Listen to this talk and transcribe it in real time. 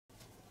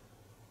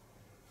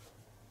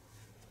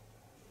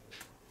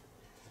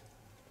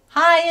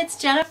Hi, it's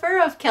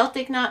Jennifer of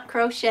Celtic Knot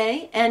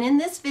Crochet, and in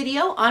this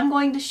video I'm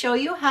going to show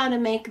you how to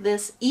make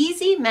this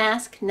easy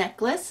mask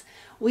necklace.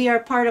 We are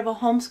part of a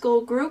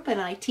homeschool group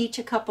and I teach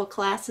a couple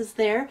classes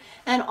there,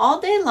 and all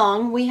day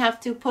long we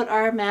have to put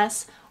our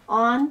masks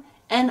on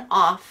and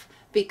off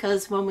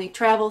because when we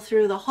travel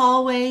through the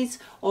hallways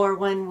or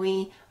when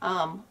we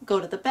go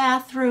to the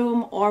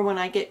bathroom or when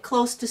I get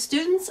close to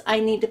students, I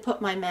need to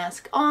put my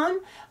mask on.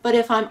 But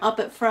if I'm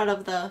up at front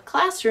of the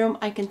classroom,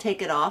 I can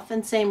take it off.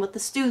 And same with the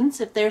students.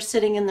 If they're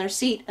sitting in their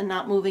seat and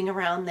not moving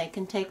around, they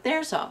can take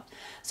theirs off.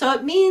 So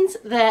it means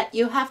that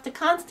you have to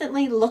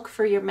constantly look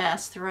for your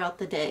mask throughout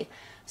the day.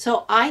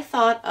 So I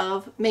thought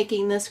of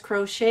making this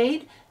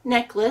crocheted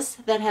necklace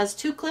that has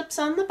two clips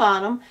on the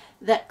bottom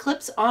that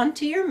clips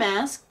onto your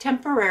mask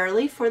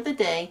temporarily for the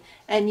day,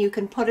 and you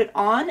can put it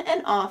on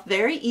and off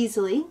very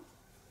easily.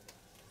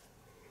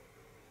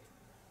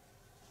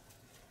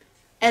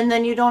 And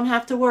then you don't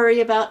have to worry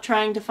about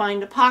trying to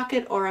find a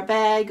pocket or a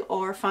bag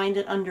or find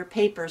it under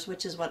papers,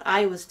 which is what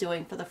I was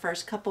doing for the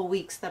first couple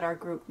weeks that our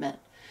group met.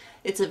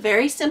 It's a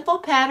very simple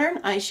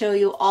pattern. I show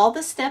you all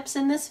the steps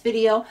in this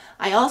video.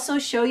 I also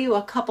show you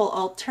a couple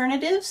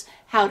alternatives,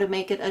 how to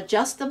make it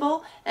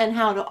adjustable and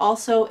how to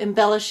also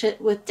embellish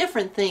it with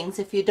different things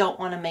if you don't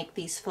want to make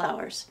these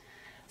flowers.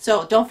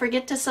 So don't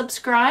forget to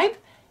subscribe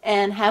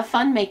and have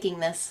fun making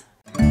this.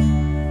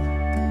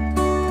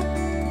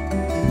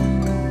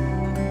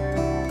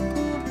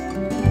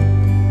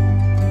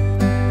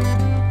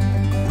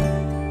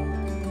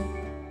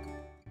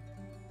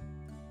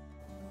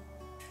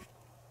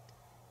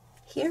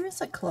 Here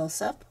is a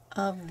close-up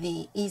of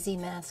the Easy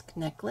Mask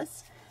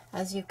necklace.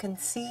 As you can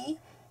see,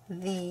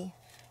 the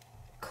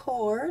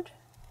cord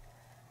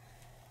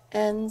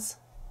ends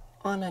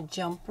on a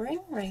jump ring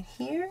right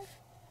here,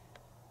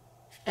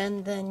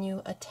 and then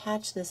you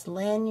attach this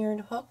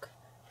lanyard hook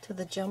to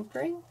the jump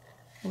ring,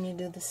 and you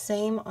do the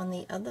same on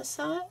the other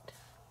side.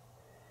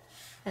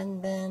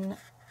 And then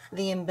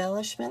the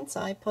embellishments,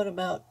 I put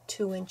about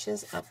 2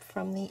 inches up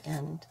from the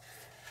end.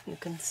 You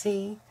can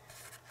see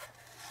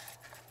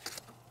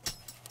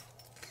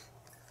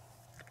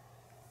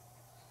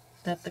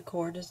that the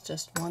cord is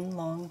just one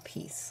long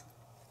piece.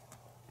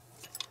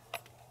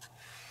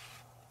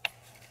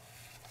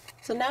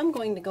 So now I'm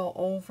going to go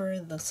over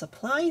the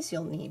supplies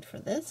you'll need for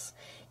this.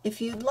 If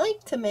you'd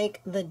like to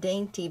make the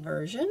dainty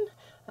version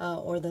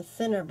or the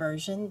thinner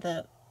version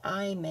that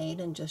I made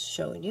and just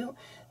showed you,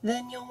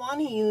 then you'll want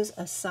to use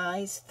a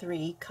size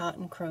 3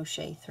 cotton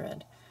crochet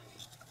thread.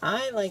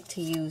 I like to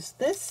use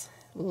this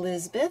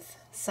Lisbeth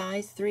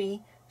size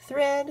 3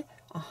 thread,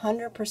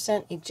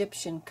 100%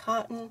 Egyptian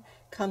cotton.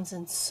 Comes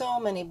in so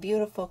many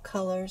beautiful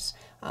colors.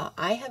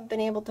 I have been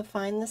able to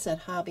find this at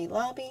Hobby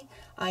Lobby.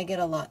 I get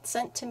a lot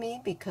sent to me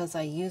because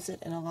I use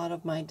it in a lot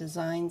of my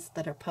designs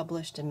that are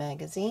published in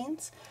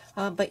magazines.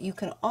 But you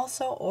can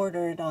also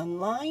order it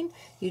online.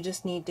 You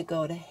just need to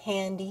go to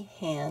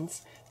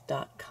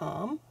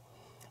handyhands.com,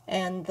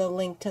 and the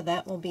link to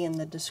that will be in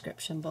the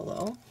description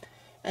below.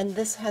 And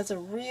this has a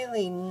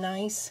really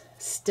nice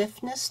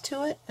stiffness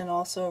to it and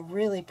also a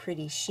really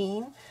pretty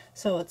sheen.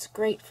 So it's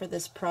great for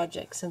this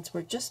project since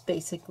we're just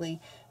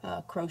basically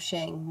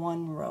crocheting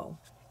one row.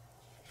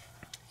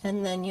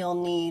 And then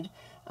you'll need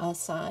a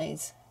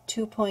size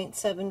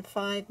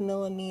 2.75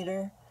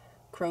 millimeter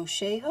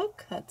crochet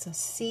hook. That's a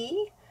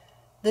C.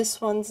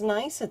 This one's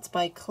nice. It's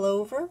by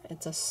Clover.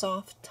 It's a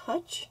soft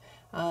touch.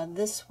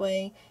 This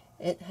way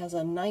it has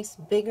a nice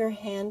bigger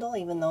handle,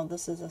 even though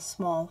this is a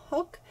small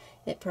hook.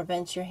 It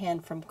prevents your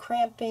hand from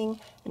cramping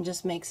and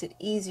just makes it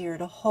easier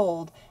to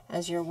hold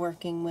as you're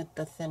working with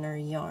the thinner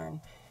yarn,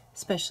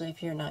 especially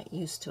if you're not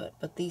used to it.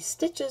 But these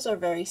stitches are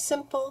very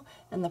simple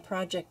and the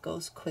project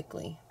goes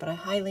quickly. But I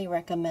highly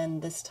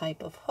recommend this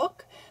type of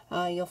hook.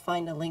 You'll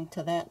find a link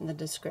to that in the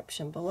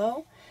description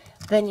below.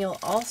 Then you'll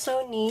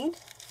also need,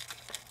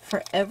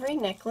 for every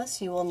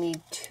necklace, you will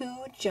need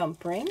 2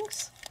 jump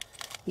rings.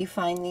 You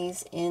find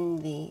these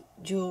in the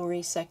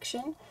jewelry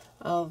section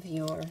of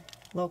your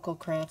local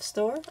craft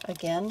store.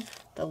 Again,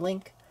 the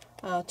link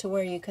to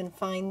where you can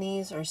find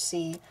these or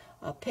see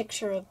a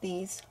picture of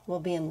these will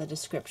be in the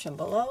description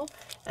below.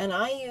 And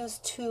I use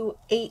 2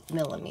 8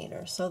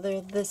 millimeters, so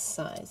they're this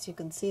size. You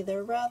can see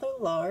they're rather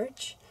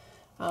large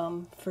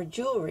for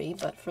jewelry,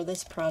 but for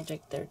this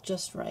project they're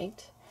just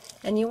right.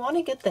 And you want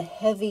to get the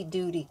heavy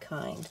duty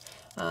kind.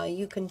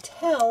 You can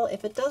tell,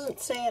 if it doesn't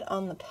say it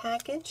on the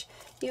package,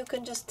 you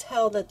can just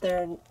tell that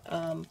they're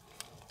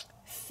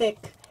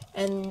thick,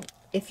 and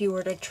if you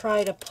were to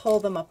try to pull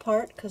them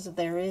apart, because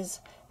there is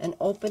an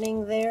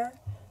opening there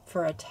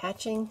for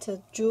attaching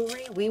to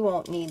jewelry, we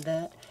won't need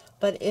that.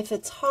 But if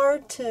it's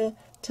hard to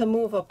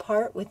move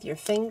apart with your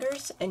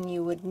fingers and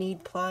you would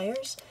need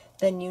pliers,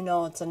 then you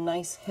know it's a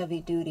nice heavy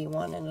duty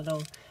one and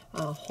it'll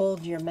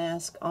hold your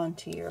mask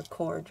onto your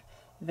cord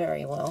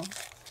very well.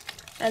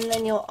 And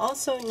then you'll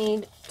also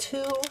need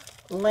 2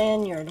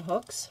 lanyard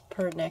hooks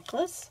per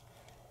necklace.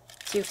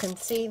 So you can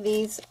see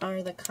these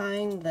are the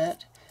kind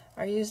that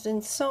are used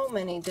in so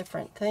many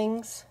different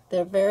things.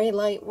 They're very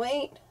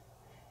lightweight.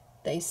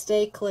 They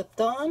stay clipped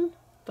on.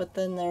 but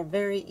then they're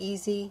very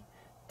easy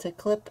to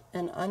clip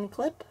and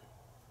unclip.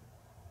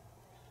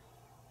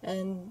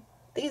 And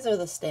these are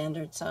the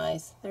standard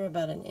size. They're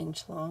about 1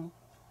 inch long.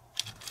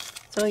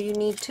 So you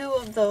need 2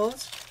 of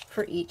those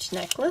for each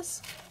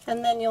necklace,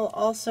 and then you'll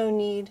also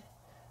need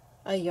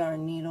a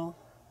yarn needle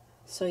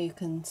so you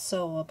can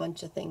sew a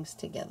bunch of things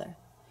together.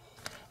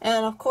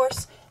 And of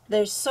course,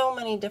 there's so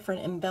many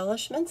different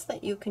embellishments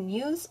that you can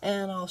use,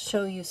 and I'll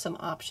show you some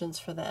options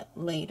for that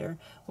later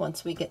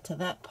once we get to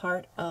that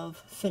part of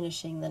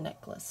finishing the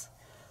necklace.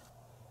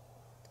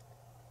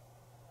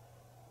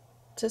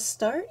 To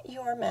start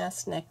your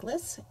mask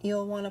necklace,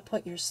 you'll want to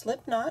put your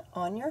slip knot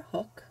on your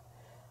hook.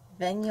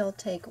 Then you'll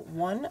take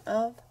one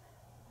of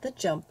the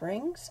jump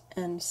rings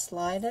and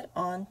slide it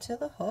onto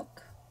the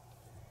hook.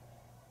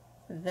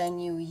 Then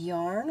you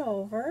yarn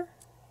over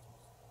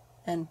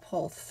and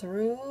pull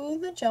through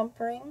the jump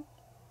ring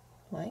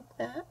like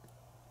that,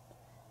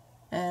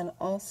 and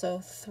also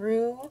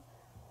through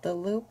the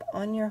loop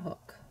on your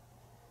hook.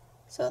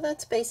 So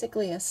that's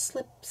basically a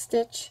slip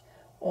stitch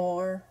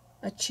or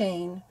a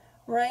chain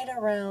right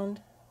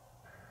around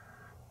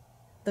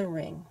the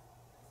ring.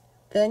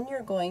 Then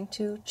you're going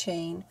to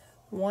chain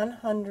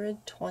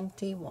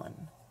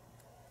 121.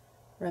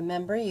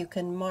 Remember, you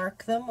can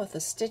mark them with a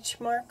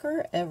stitch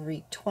marker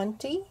every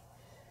 20,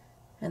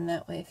 and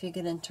that way if you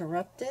get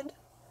interrupted,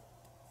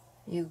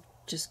 you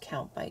just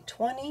count by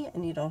 20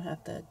 and you don't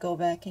have to go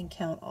back and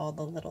count all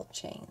the little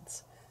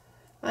chains.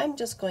 I'm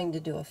just going to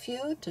do a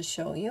few to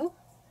show you.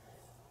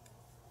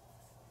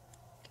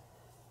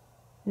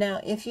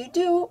 Now if you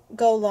do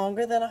go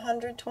longer than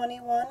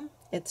 121,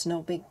 it's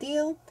no big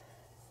deal.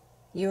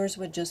 Yours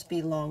would just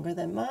be longer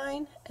than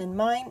mine, and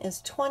mine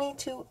is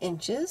 22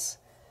 inches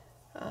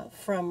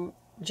from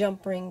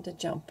jump ring to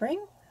jump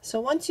ring. So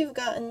once you've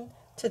gotten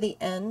to the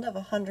end of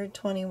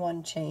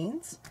 121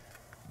 chains,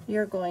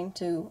 you're going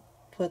to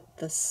put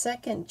the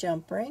second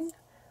jump ring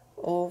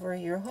over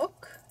your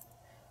hook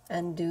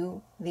and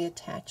do the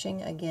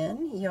attaching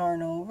again.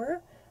 Yarn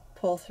over,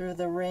 pull through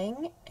the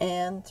ring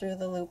and through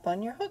the loop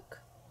on your hook.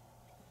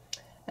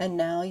 And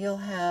now you'll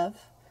have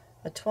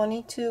a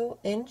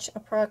 22-inch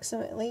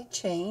approximately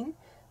chain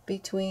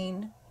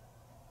between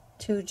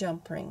 2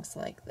 jump rings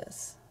like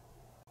this.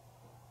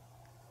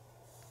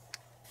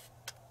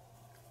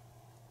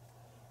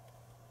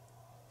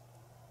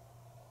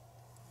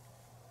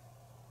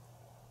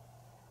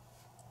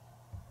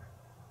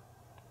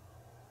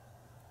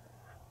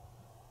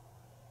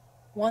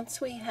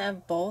 Once we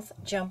have both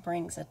jump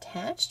rings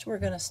attached, we're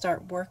going to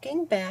start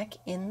working back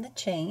in the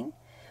chain.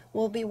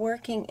 We'll be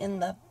working in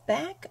the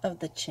back of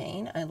the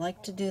chain. I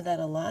like to do that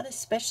a lot,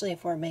 especially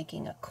if we're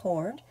making a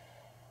cord.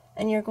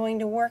 And you're going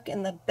to work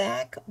in the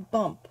back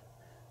bump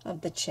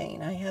of the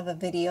chain. I have a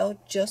video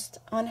just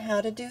on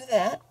how to do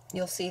that.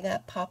 You'll see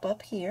that pop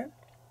up here.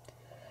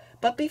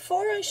 But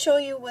before I show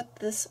you with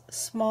this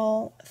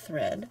small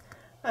thread,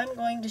 I'm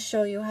going to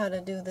show you how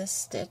to do this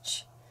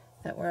stitch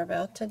that we're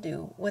about to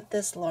do with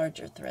this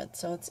larger thread,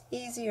 so it's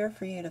easier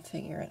for you to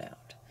figure it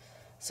out.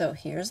 So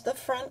here's the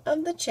front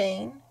of the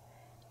chain.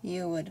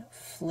 You would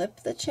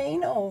flip the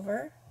chain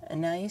over, and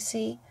now you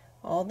see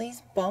all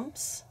these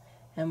bumps,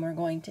 and we're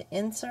going to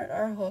insert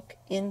our hook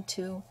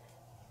into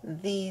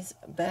these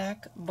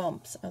back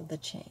bumps of the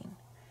chain.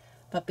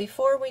 But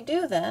before we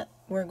do that,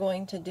 we're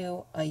going to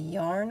do a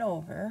yarn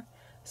over,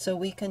 so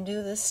we can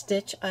do this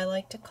stitch I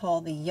like to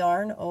call the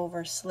yarn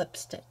over slip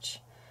stitch.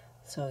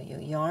 So you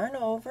yarn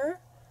over,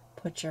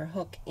 put your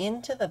hook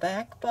into the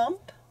back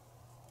bump,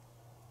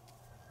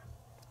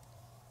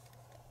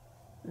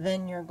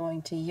 then you're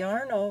going to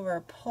yarn over,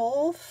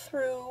 pull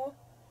through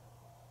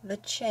the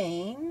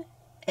chain,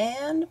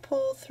 and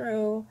pull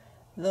through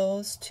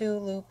those 2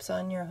 loops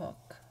on your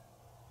hook.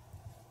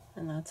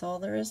 And that's all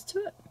there is to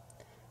it.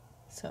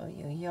 So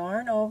you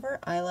yarn over.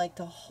 I like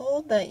to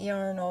hold that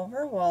yarn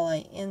over while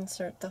I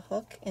insert the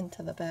hook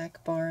into the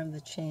back bar of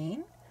the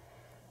chain.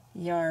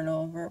 Yarn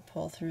over,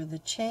 pull through the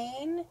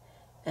chain,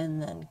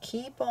 and then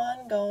keep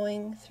on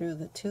going through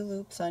the 2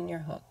 loops on your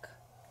hook.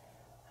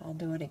 I'll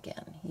do it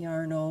again.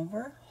 Yarn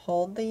over,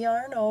 hold the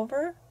yarn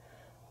over,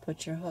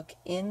 put your hook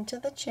into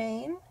the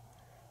chain,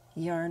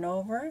 yarn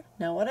over.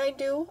 Now what I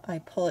do, I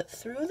pull it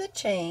through the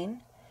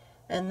chain,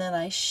 and then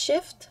I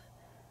shift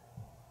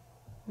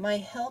my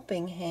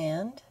helping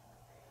hand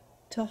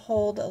to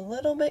hold a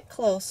little bit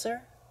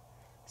closer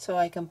so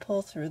I can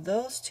pull through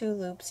those 2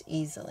 loops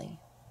easily.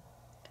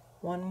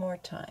 One more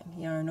time.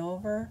 Yarn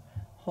over,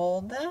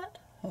 hold that,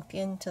 hook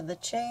into the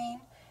chain,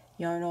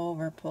 yarn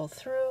over, pull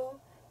through,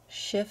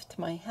 shift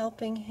my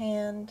helping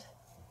hand,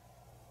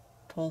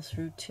 pull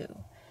through 2.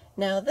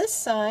 Now this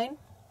side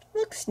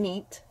looks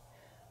neat,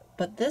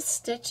 but this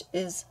stitch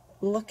is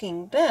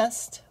looking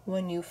best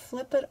when you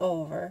flip it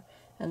over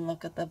and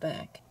look at the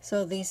back.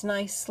 So these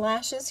nice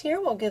slashes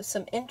here will give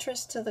some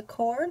interest to the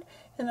cord,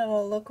 and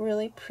it'll look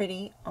really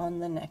pretty on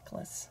the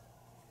necklace.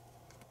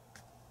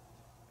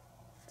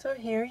 So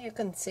here you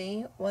can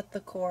see what the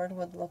cord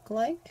would look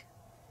like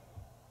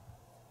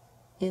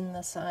in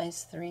the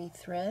size 3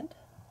 thread.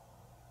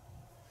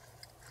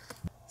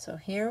 So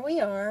here we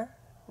are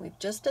we've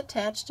just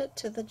attached it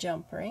to the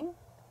jump ring.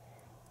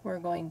 We're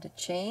going to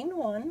chain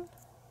one,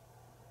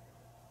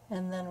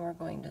 and then we're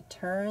going to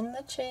turn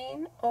the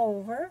chain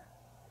over,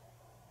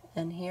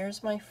 and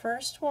here's my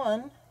first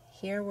one.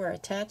 Here we're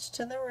attached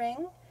to the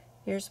ring.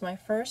 Here's my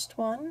first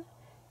one.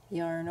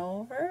 Yarn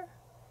over,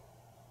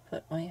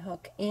 put my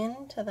hook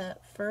into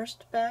that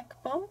first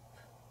back bump,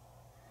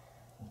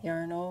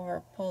 yarn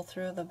over, pull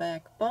through the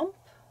back bump,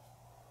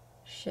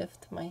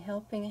 shift my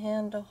helping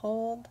hand to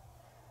hold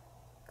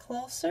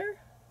closer,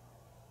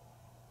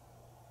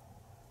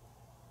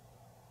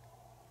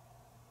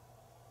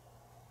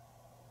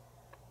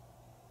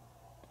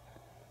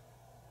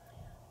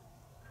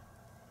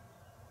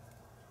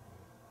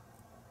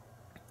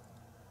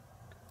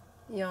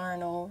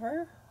 yarn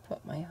over,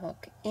 put my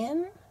hook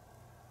in,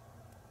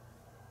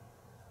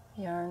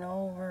 yarn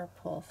over,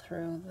 pull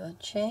through the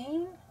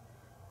chain,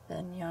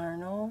 then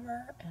yarn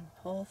over and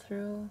pull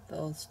through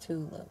those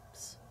two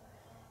loops.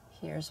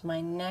 Here's my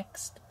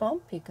next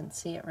bump, you can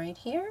see it right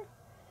here.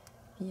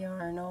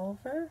 Yarn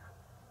over,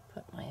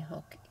 put my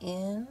hook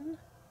in,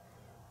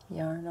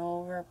 yarn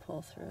over,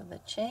 pull through the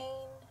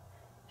chain,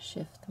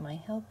 shift my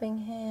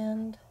helping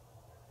hand,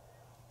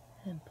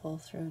 and pull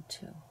through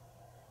two.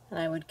 And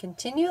I would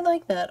continue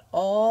like that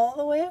all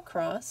the way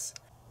across.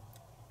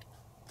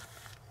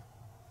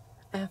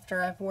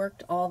 After I've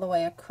worked all the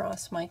way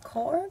across my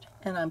cord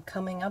and I'm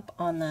coming up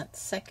on that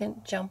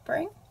second jump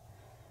ring,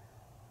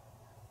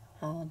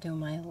 I'll do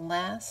my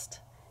last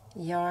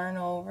yarn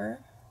over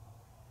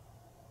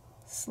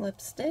slip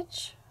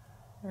stitch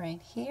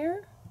right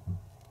here,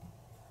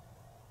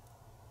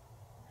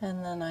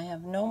 and then I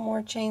have no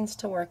more chains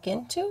to work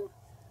into,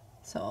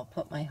 so I'll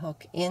put my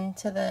hook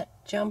into that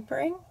jump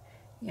ring,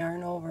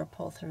 yarn over,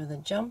 pull through the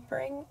jump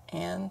ring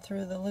and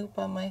through the loop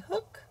on my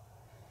hook,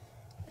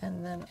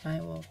 and then I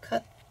will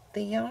cut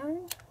the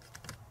yarn,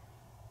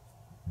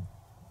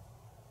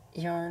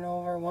 yarn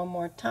over one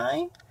more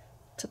time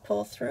to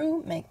pull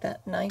through, make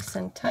that nice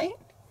and tight,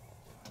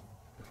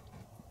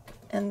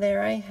 and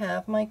there I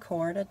have my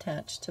cord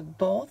attached to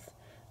both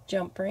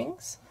jump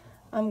rings.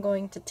 I'm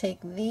going to take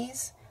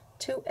these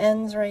two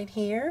ends right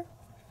here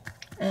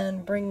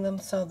and bring them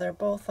so they're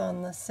both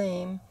on the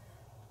same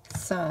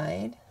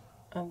side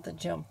of the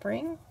jump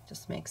ring,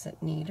 just makes it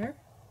neater.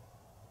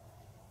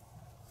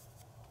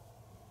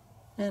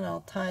 And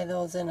I'll tie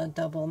those in a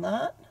double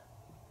knot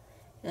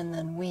and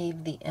then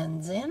weave the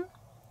ends in.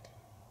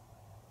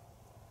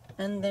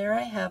 And there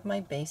I have my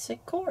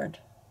basic cord.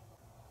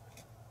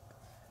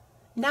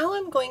 Now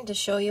I'm going to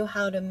show you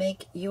how to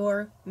make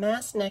your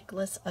mask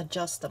necklace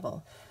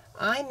adjustable.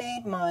 I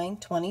made mine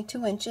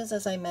 22 inches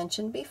as I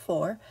mentioned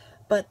before,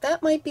 but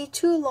that might be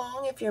too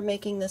long if you're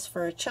making this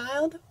for a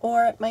child,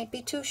 or it might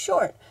be too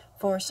short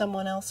for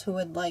someone else who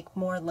would like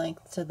more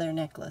length to their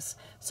necklace.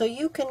 So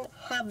you can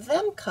have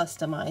them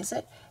customize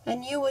it,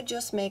 and you would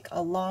just make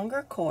a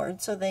longer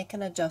cord so they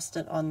can adjust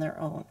it on their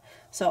own.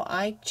 So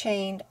I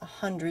chained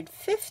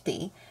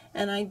 150,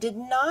 and I did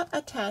not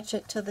attach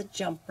it to the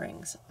jump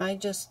rings. I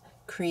just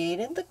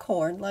created the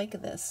cord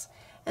like this,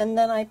 and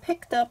then I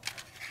picked up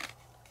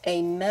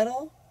a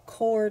metal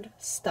cord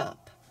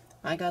stop.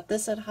 I got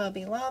this at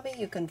Hobby Lobby.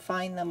 You can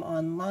find them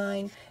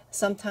online.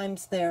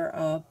 Sometimes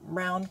they're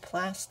round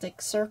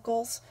plastic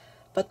circles,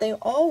 but they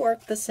all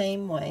work the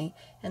same way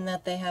in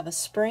that they have a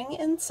spring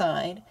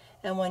inside,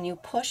 and when you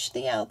push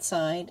the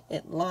outside,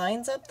 it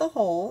lines up the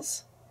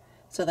holes.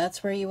 So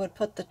that's where you would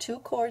put the two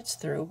cords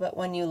through, but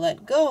when you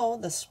let go,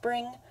 the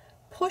spring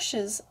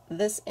pushes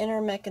this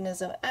inner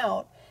mechanism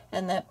out,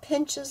 and that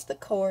pinches the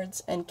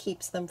cords and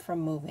keeps them from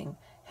moving.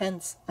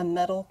 Hence a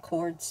metal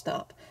cord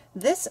stop.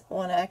 This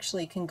one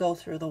actually can go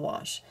through the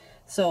wash.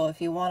 So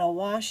if you want to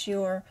wash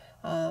your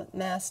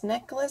mask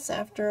necklace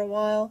after a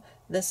while,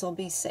 this will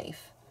be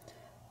safe.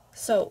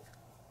 So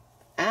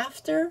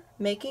after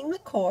making the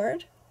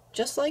cord,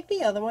 just like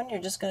the other one, you're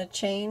just going to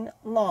chain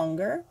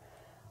longer.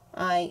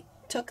 I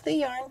took the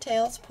yarn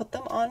tails, put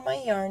them on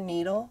my yarn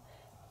needle,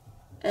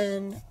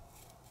 and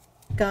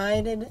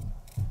guided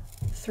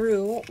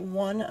through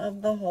one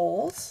of the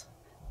holes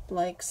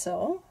like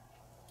so.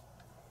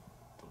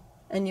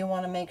 And you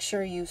want to make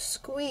sure you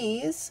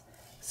squeeze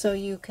so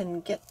you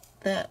can get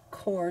that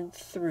cord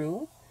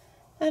through,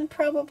 and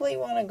probably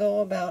want to go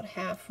about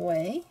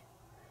halfway.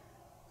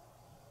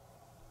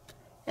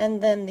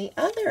 And then the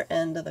other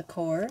end of the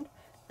cord,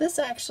 this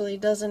actually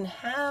doesn't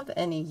have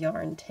any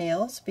yarn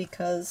tails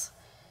because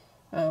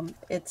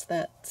it's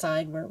that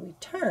side where we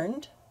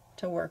turned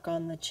to work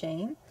on the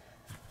chain.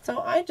 So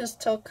I just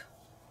took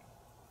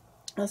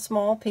a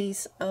small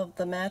piece of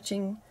the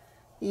matching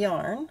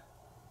yarn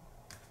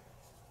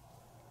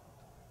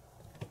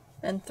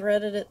and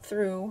threaded it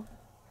through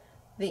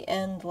the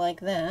end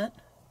like that.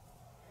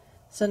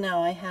 So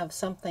now I have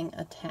something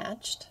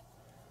attached,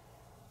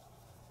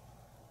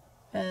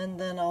 and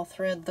then I'll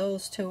thread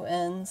those two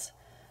ends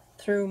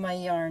through my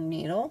yarn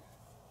needle,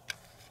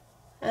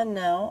 and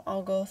now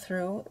I'll go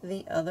through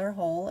the other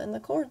hole in the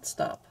cord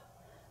stop,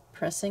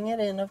 pressing it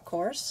in, of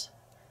course,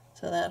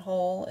 so that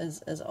hole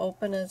is as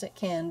open as it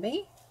can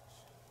be,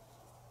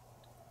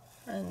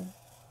 and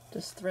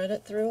Just thread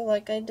it through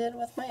like I did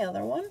with my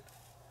other one.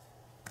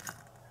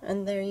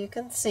 And there you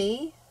can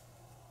see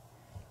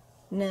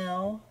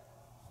now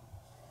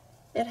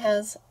it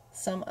has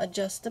some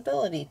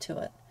adjustability to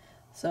it.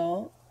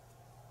 So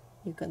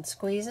you can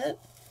squeeze it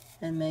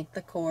and make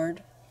the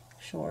cord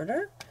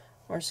shorter,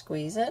 or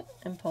squeeze it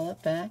and pull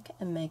it back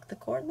and make the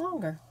cord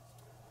longer.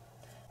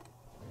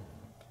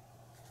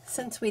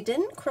 Since we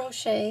didn't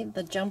crochet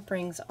the jump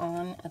rings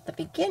on at the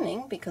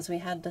beginning because we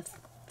had to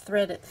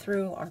thread it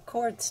through our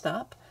cord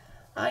stop,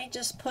 I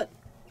just put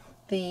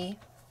the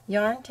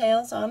yarn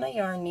tails on a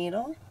yarn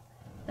needle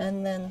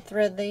and then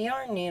thread the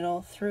yarn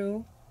needle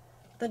through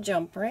the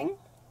jump ring.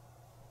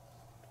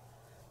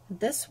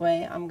 This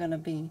way I'm going to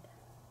be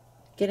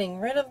getting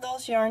rid of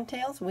those yarn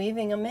tails,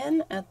 weaving them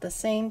in at the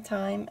same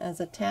time as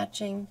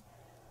attaching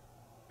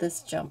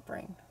this jump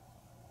ring.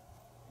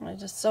 I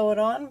just sew it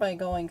on by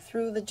going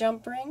through the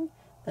jump ring,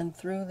 then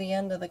through the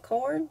end of the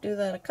cord. Do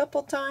that a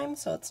couple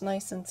times so it's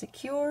nice and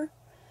secure.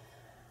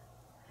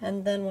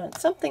 And then when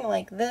it's something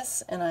like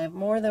this and I have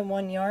more than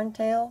one yarn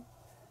tail,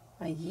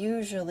 I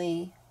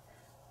usually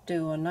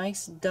do a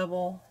nice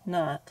double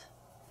knot,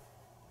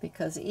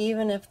 because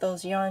even if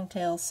those yarn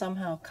tails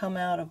somehow come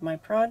out of my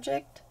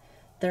project,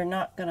 they're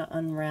not going to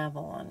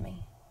unravel on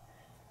me.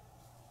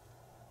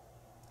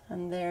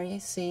 And there you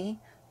see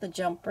the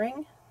jump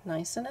ring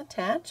nice and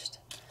attached.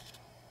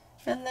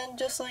 And then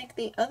just like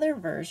the other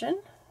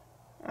version,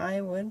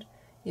 I would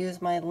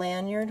use my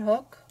lanyard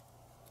hook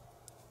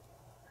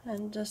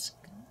and just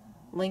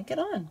link it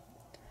on.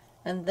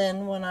 And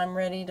then when I'm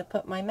ready to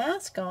put my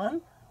mask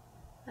on,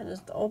 I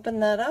just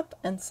open that up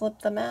and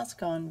slip the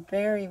mask on.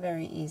 Very,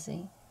 very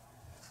easy.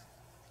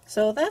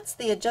 So that's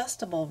the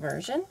adjustable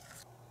version.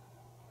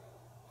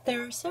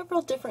 There are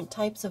several different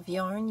types of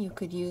yarn you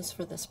could use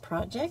for this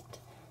project.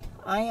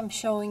 I am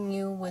showing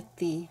you with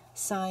the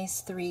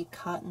size 3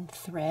 cotton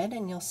thread,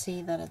 and you'll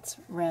see that it's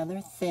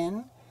rather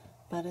thin,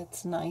 but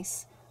it's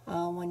nice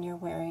when you're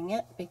wearing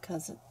it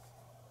because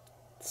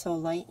it's so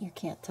light you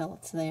can't tell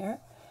it's there.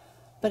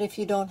 But if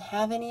you don't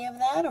have any of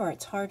that, or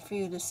it's hard for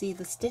you to see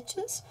the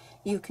stitches,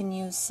 you can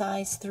use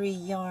size 3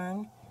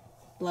 yarn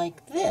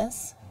like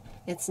this.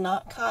 It's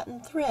not cotton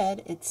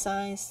thread, it's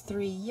size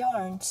 3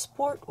 yarn,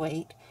 sport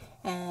weight,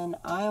 and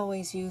I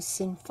always use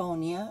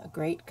Sinfonia, a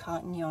great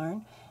cotton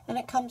yarn, and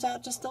it comes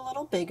out just a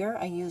little bigger.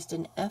 I used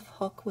an F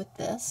hook with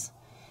this,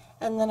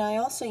 and then I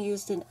also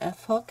used an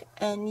F hook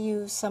and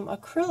used some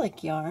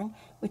acrylic yarn,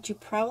 which you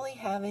probably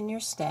have in your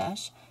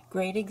stash.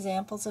 Great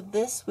examples of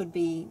this would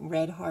be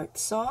Red Heart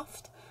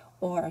Soft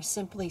or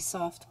Simply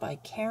Soft by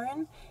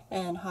Karen,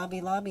 and Hobby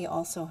Lobby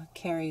also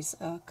carries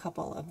a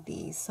couple of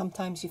these.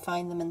 Sometimes you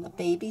find them in the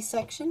baby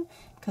section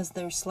because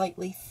they're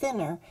slightly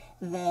thinner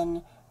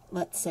than,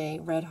 let's say,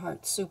 Red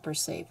Heart Super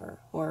Saver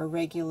or a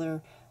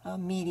regular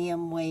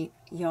medium weight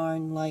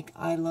yarn like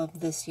I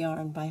Love This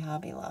Yarn by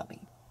Hobby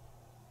Lobby.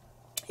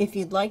 If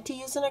you'd like to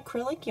use an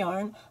acrylic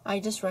yarn, I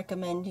just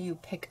recommend you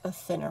pick a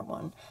thinner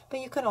one. But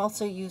you could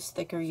also use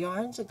thicker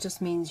yarns. It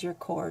just means your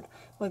cord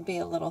would be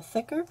a little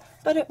thicker,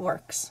 but it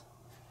works.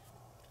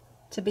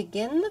 To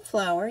begin the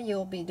flower,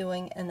 you'll be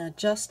doing an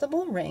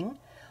adjustable ring.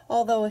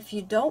 Although if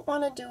you don't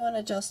want to do an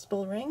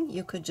adjustable ring,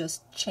 you could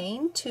just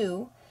chain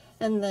 2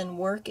 and then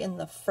work in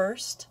the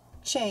first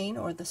chain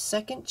or the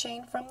second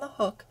chain from the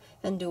hook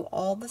and do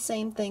all the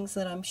same things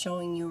that I'm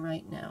showing you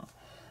right now.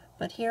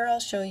 But here I'll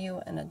show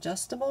you an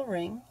adjustable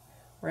ring.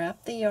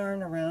 Wrap the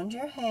yarn around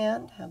your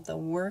hand, have the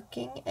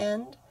working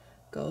end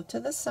go to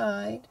the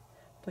side,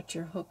 put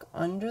your hook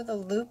under the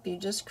loop you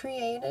just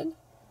created,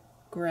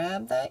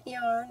 grab that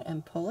yarn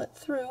and pull it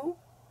through,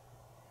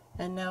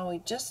 and now we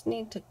just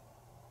need to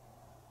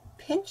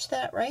pinch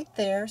that right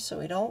there so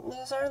we don't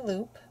lose our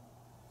loop,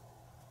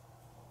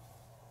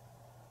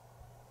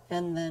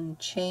 and then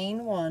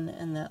chain 1,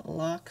 and that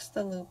locks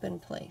the loop in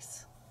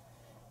place.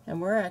 And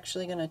we're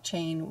actually going to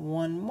chain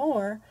 1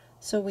 more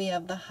so we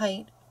have the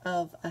height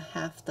of a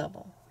half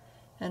double,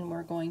 and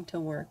we're going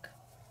to work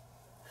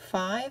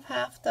 5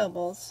 half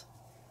doubles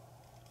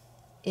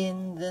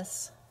in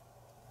this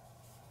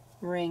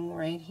ring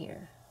right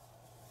here.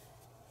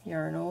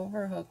 Yarn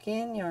over, hook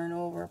in, yarn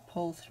over,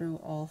 pull through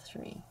all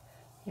 3.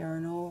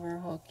 Yarn over,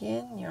 hook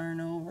in,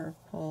 yarn over,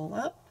 pull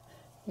up,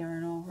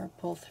 yarn over,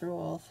 pull through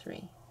all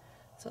 3.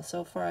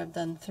 So far I've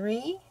done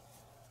 3,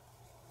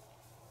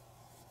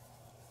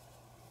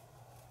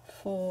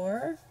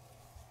 4,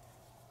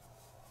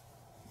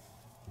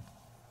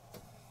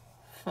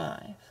 5.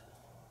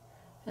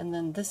 And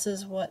then this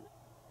is what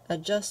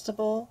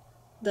adjustable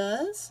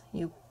does.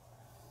 You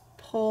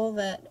pull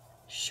that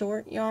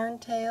short yarn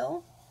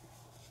tail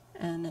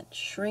and it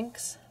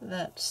shrinks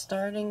that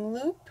starting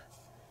loop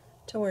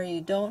to where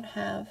you don't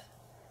have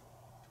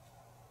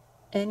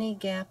any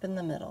gap in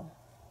the middle.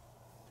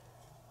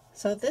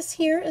 So this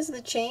here is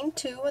the chain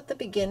 2 at the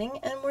beginning,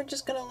 and we're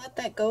just going to let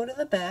that go to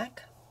the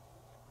back,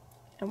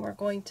 and we're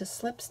going to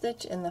slip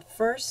stitch in the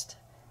first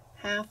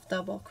half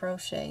double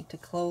crochet to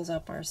close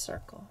up our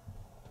circle.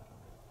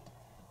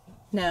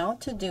 Now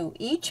to do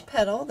each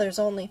petal, there's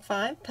only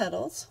 5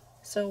 petals,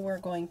 so we're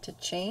going to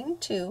chain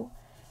 2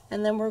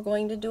 and then we're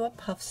going to do a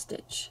puff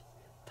stitch.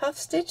 Puff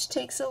stitch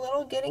takes a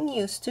little getting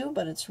used to,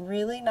 but it's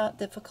really not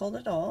difficult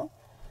at all.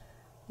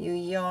 You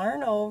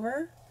yarn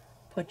over,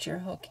 put your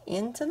hook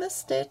into the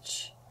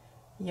stitch,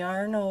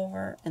 yarn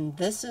over, and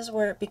this is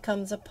where it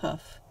becomes a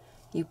puff.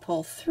 You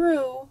pull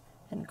through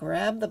and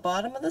grab the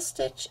bottom of the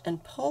stitch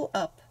and pull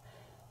up,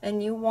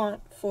 and you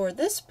want, for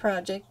this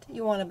project,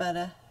 you want about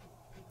a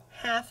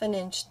 1/2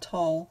 inch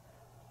tall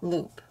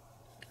loop.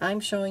 I'm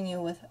showing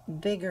you with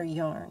bigger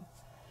yarn.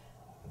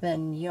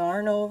 Then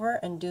yarn over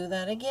and do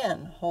that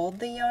again. Hold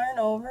the yarn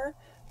over,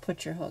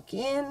 put your hook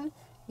in,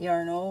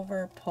 yarn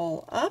over,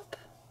 pull up,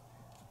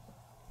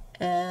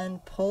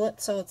 and pull it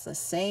so it's the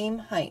same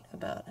height,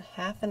 about a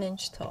 1/2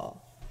 inch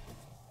tall.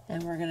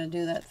 And we're going to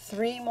do that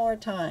 3 more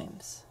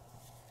times.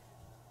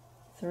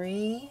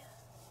 3,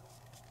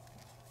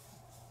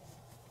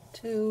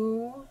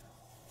 2,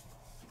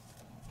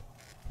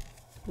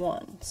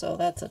 1. So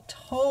that's a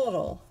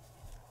total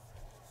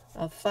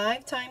of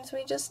 5 times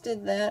we just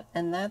did that,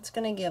 and that's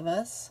going to give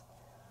us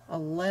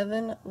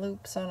 11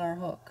 loops on our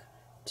hook.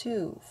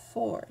 2,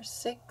 4,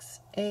 6,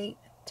 8,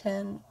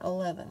 10,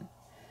 11.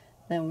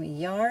 Then we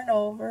yarn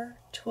over,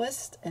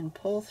 twist, and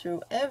pull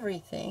through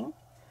everything,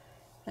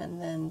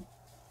 and then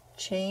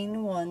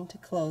chain 1 to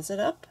close it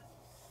up,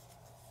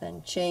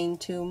 then chain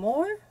 2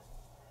 more,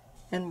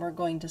 and we're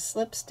going to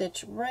slip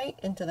stitch right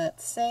into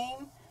that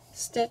same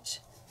stitch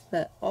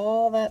that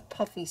all that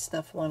puffy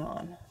stuff went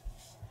on.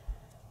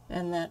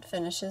 And that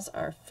finishes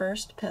our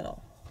first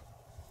petal.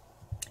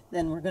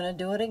 Then we're going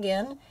to do it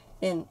again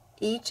in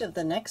each of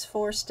the next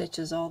 4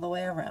 stitches all the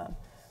way around.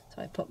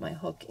 So I put my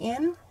hook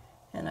in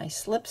and I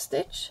slip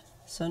stitch,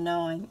 so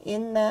now I'm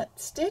in that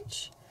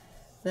stitch.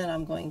 Then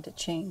I'm going to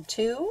chain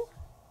 2,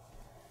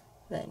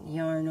 then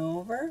yarn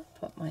over,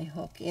 put my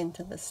hook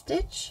into the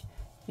stitch,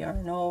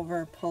 yarn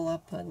over, pull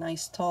up a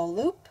nice tall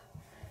loop,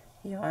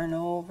 yarn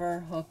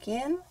over, hook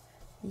in,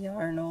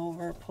 yarn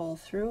over, pull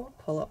through,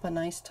 pull up a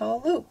nice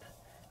tall loop.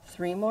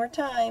 3 more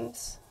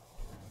times.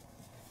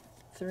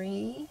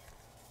 3,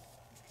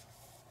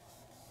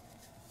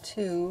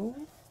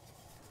 2,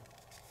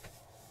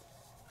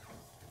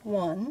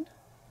 1.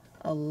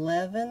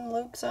 11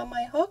 loops on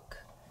my hook.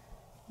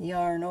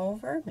 Yarn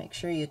over. Make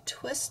sure you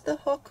twist the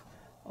hook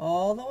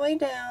all the way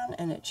down,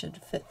 and it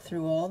should fit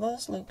through all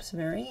those loops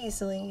very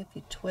easily if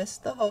you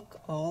twist the hook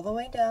all the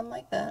way down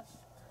like that.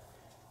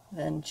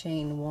 Then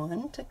chain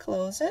 1 to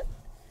close it.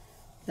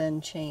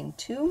 Then chain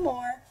 2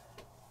 more.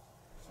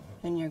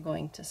 And you're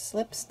going to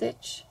slip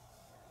stitch,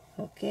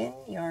 hook in,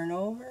 yarn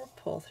over,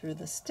 pull through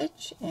the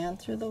stitch and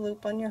through the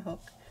loop on your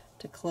hook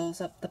to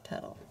close up the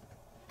petal.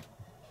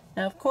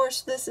 Now, of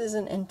course, this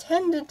isn't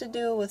intended to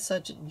do with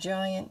such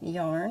giant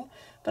yarn,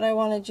 but I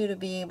wanted you to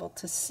be able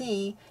to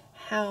see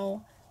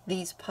how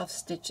these puff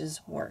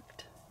stitches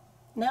worked.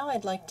 Now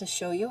I'd like to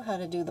show you how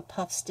to do the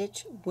puff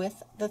stitch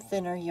with the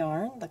thinner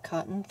yarn, the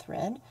cotton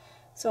thread.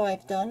 So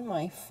I've done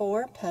my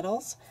 4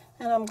 petals,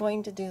 and I'm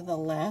going to do the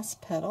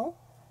last petal.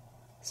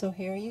 So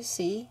here you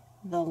see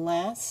the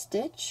last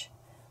stitch.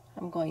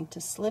 I'm going to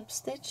slip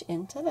stitch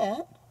into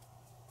that.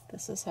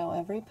 This is how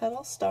every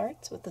petal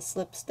starts, with the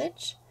slip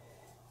stitch.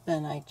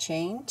 Then I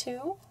chain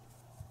 2.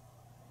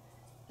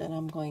 Then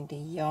I'm going to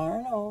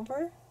yarn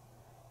over,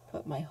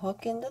 put my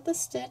hook into the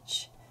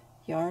stitch,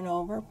 yarn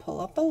over,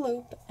 pull up a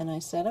loop, and I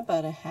set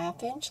about a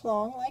 1/2 inch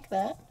long like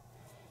that.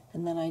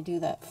 And then I do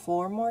that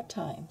 4 more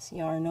times.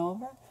 Yarn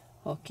over,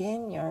 hook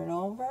in, yarn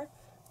over,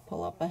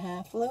 pull up a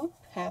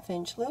 1/2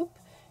 inch loop,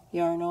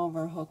 yarn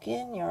over, hook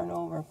in, yarn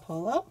over,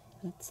 pull up.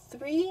 That's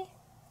 3,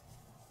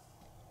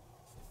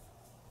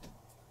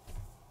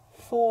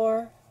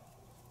 4,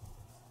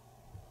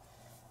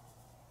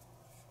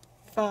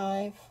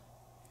 5.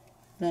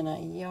 Then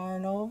I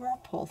yarn over,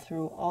 pull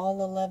through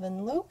all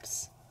 11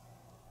 loops,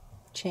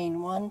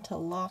 chain 1 to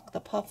lock the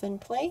puff in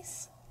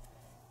place,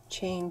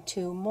 chain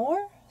 2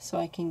 more so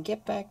I can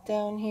get back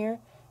down here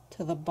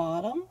to the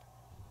bottom,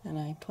 and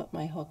I put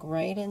my hook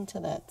right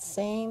into that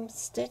same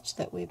stitch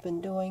that we've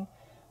been doing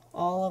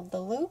all of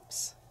the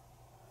loops,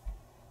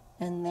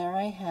 and there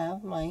I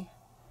have my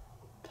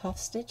puff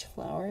stitch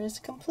flower is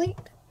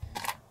complete.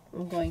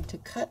 I'm going to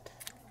cut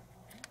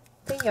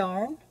the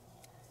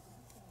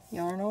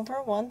yarn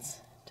over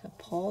once to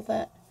pull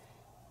that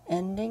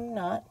ending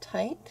knot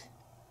tight,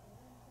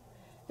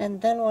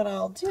 and then what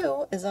I'll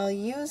do is I'll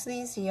use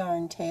these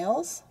yarn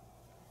tails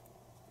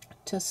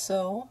to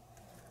sew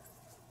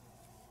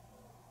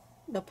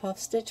the puff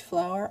stitch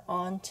flower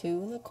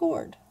onto the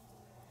cord.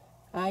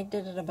 I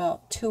did it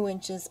about 2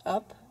 inches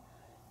up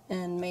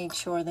and made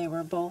sure they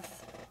were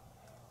both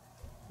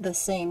the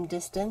same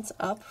distance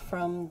up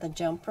from the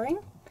jump ring.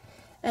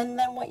 And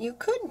then what you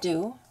could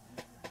do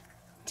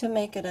to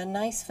make it a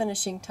nice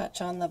finishing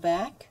touch on the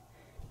back,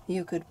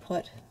 you could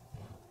put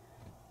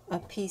a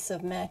piece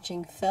of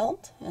matching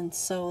felt and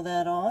sew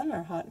that on,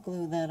 or hot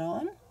glue that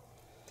on.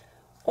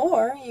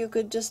 Or you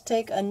could just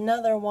take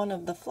another one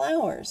of the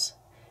flowers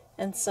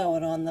and sew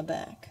it on the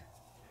back.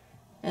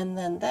 And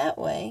then that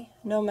way,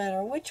 no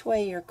matter which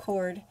way your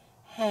cord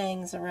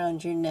hangs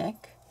around your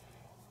neck,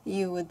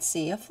 you would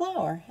see a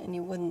flower and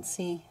you wouldn't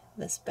see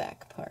this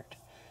back part.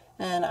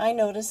 And I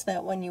notice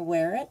that when you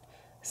wear it,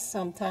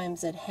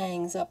 sometimes it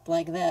hangs up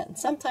like that, and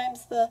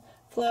sometimes the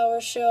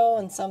flowers show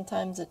and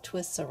sometimes it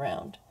twists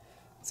around.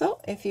 So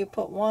if you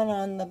put one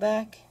on the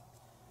back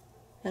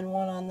and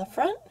one on the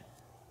front,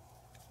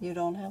 you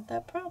don't have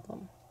that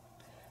problem.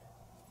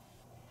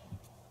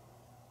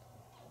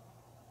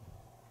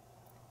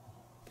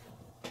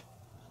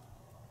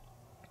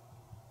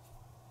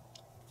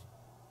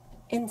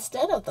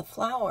 Instead of the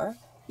flower,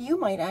 you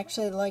might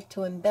actually like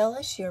to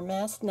embellish your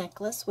masked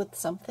necklace with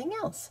something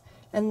else.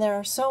 And there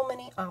are so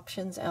many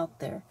options out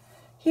there.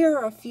 Here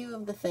are a few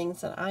of the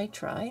things that I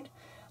tried.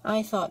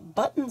 I thought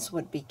buttons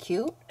would be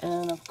cute,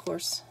 and of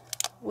course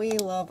we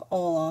love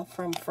Olaf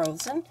from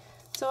Frozen.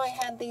 So I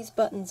had these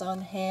buttons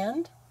on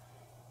hand,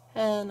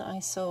 and I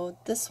sewed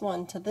this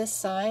one to this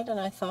side, and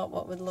I thought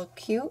what would look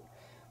cute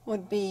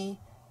would be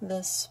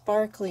the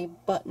sparkly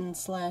button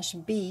slash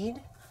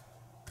bead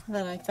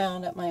that I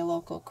found at my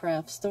local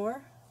craft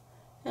store,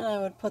 and I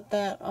would put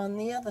that on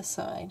the other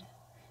side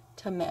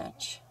to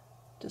match.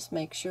 Just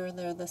make sure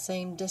they're the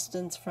same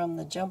distance from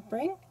the jump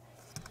ring,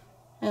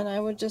 and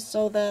I would just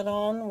sew that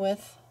on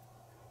with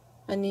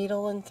a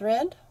needle and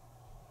thread.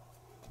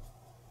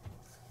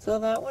 So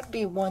that would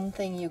be one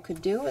thing you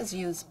could do, is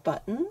use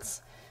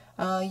buttons.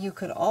 You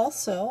could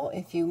also,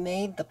 if you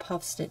made the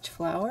puff stitch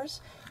flowers,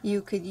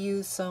 you could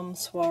use some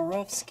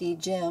Swarovski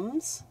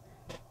gems.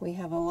 We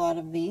have a lot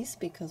of these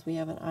because we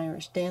have an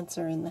Irish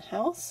dancer in the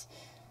house,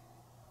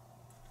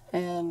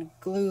 and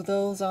glue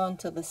those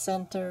onto the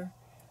center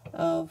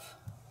of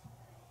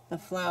the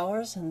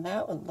flowers, and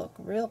that would look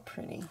real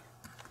pretty.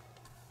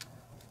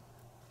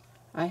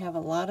 I have a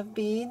lot of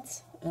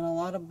beads and a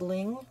lot of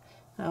bling.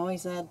 I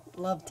always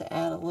love to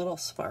add a little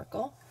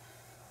sparkle.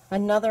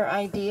 Another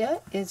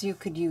idea is you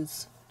could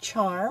use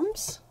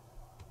charms.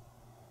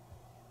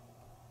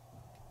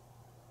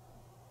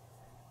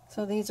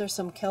 So these are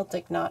some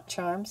Celtic knot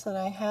charms that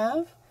I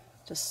have.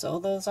 Just sew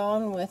those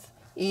on with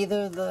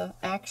either the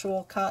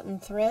actual cotton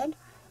thread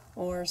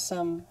or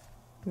some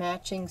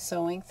matching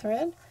sewing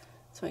thread.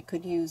 So I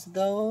could use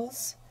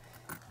those.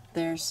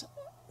 There's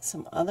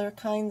some other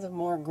kinds of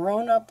more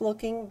grown-up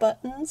looking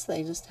buttons.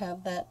 They just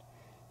have that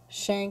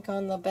shank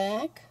on the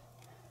back.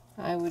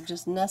 I would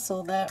just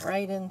nestle that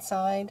right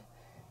inside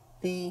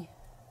the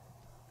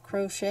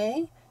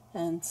crochet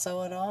and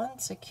sew it on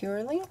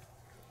securely.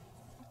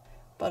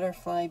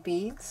 Butterfly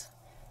beads.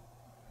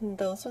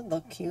 Those would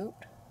look cute.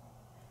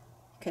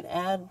 You could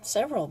add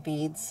several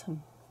beads.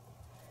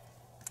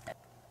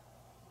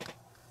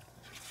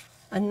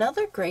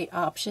 Another great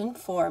option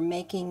for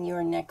making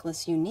your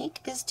necklace unique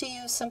is to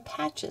use some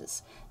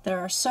patches. There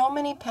are so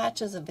many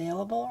patches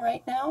available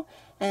right now,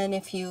 and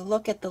if you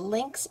look at the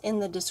links in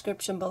the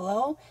description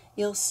below,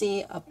 you'll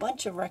see a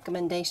bunch of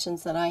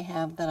recommendations that I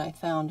have that I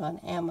found on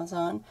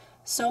Amazon.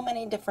 So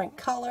many different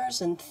colors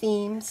and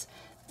themes.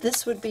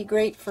 This would be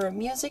great for a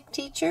music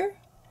teacher.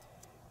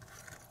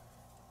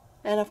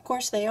 And of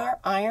course they are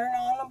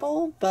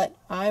iron-onable, but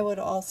I would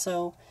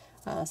also,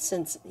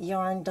 since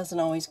yarn doesn't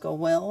always go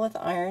well with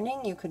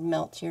ironing, you could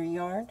melt your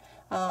yarn.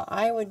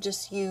 I would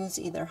just use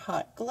either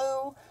hot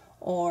glue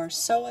or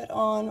sew it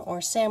on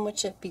or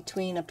sandwich it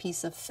between a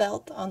piece of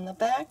felt on the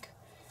back.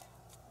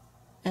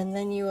 And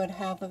then you would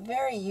have a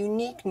very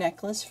unique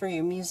necklace for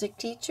your music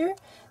teacher.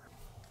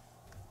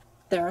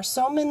 There are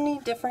so many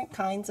different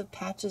kinds of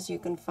patches you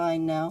can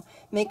find now.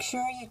 Make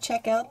sure you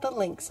check out the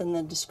links in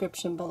the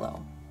description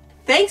below.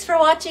 Thanks for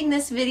watching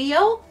this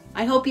video.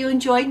 I hope you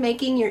enjoyed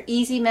making your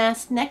easy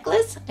masked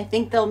necklace. I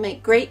think they'll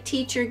make great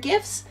teacher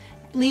gifts.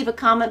 Leave a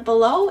comment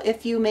below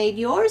if you made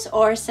yours,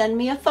 or send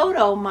me a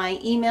photo. My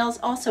email's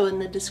also in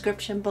the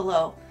description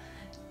below.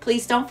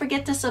 Please don't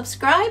forget to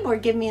subscribe or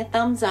give me a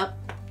thumbs up.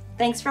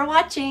 Thanks for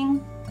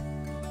watching.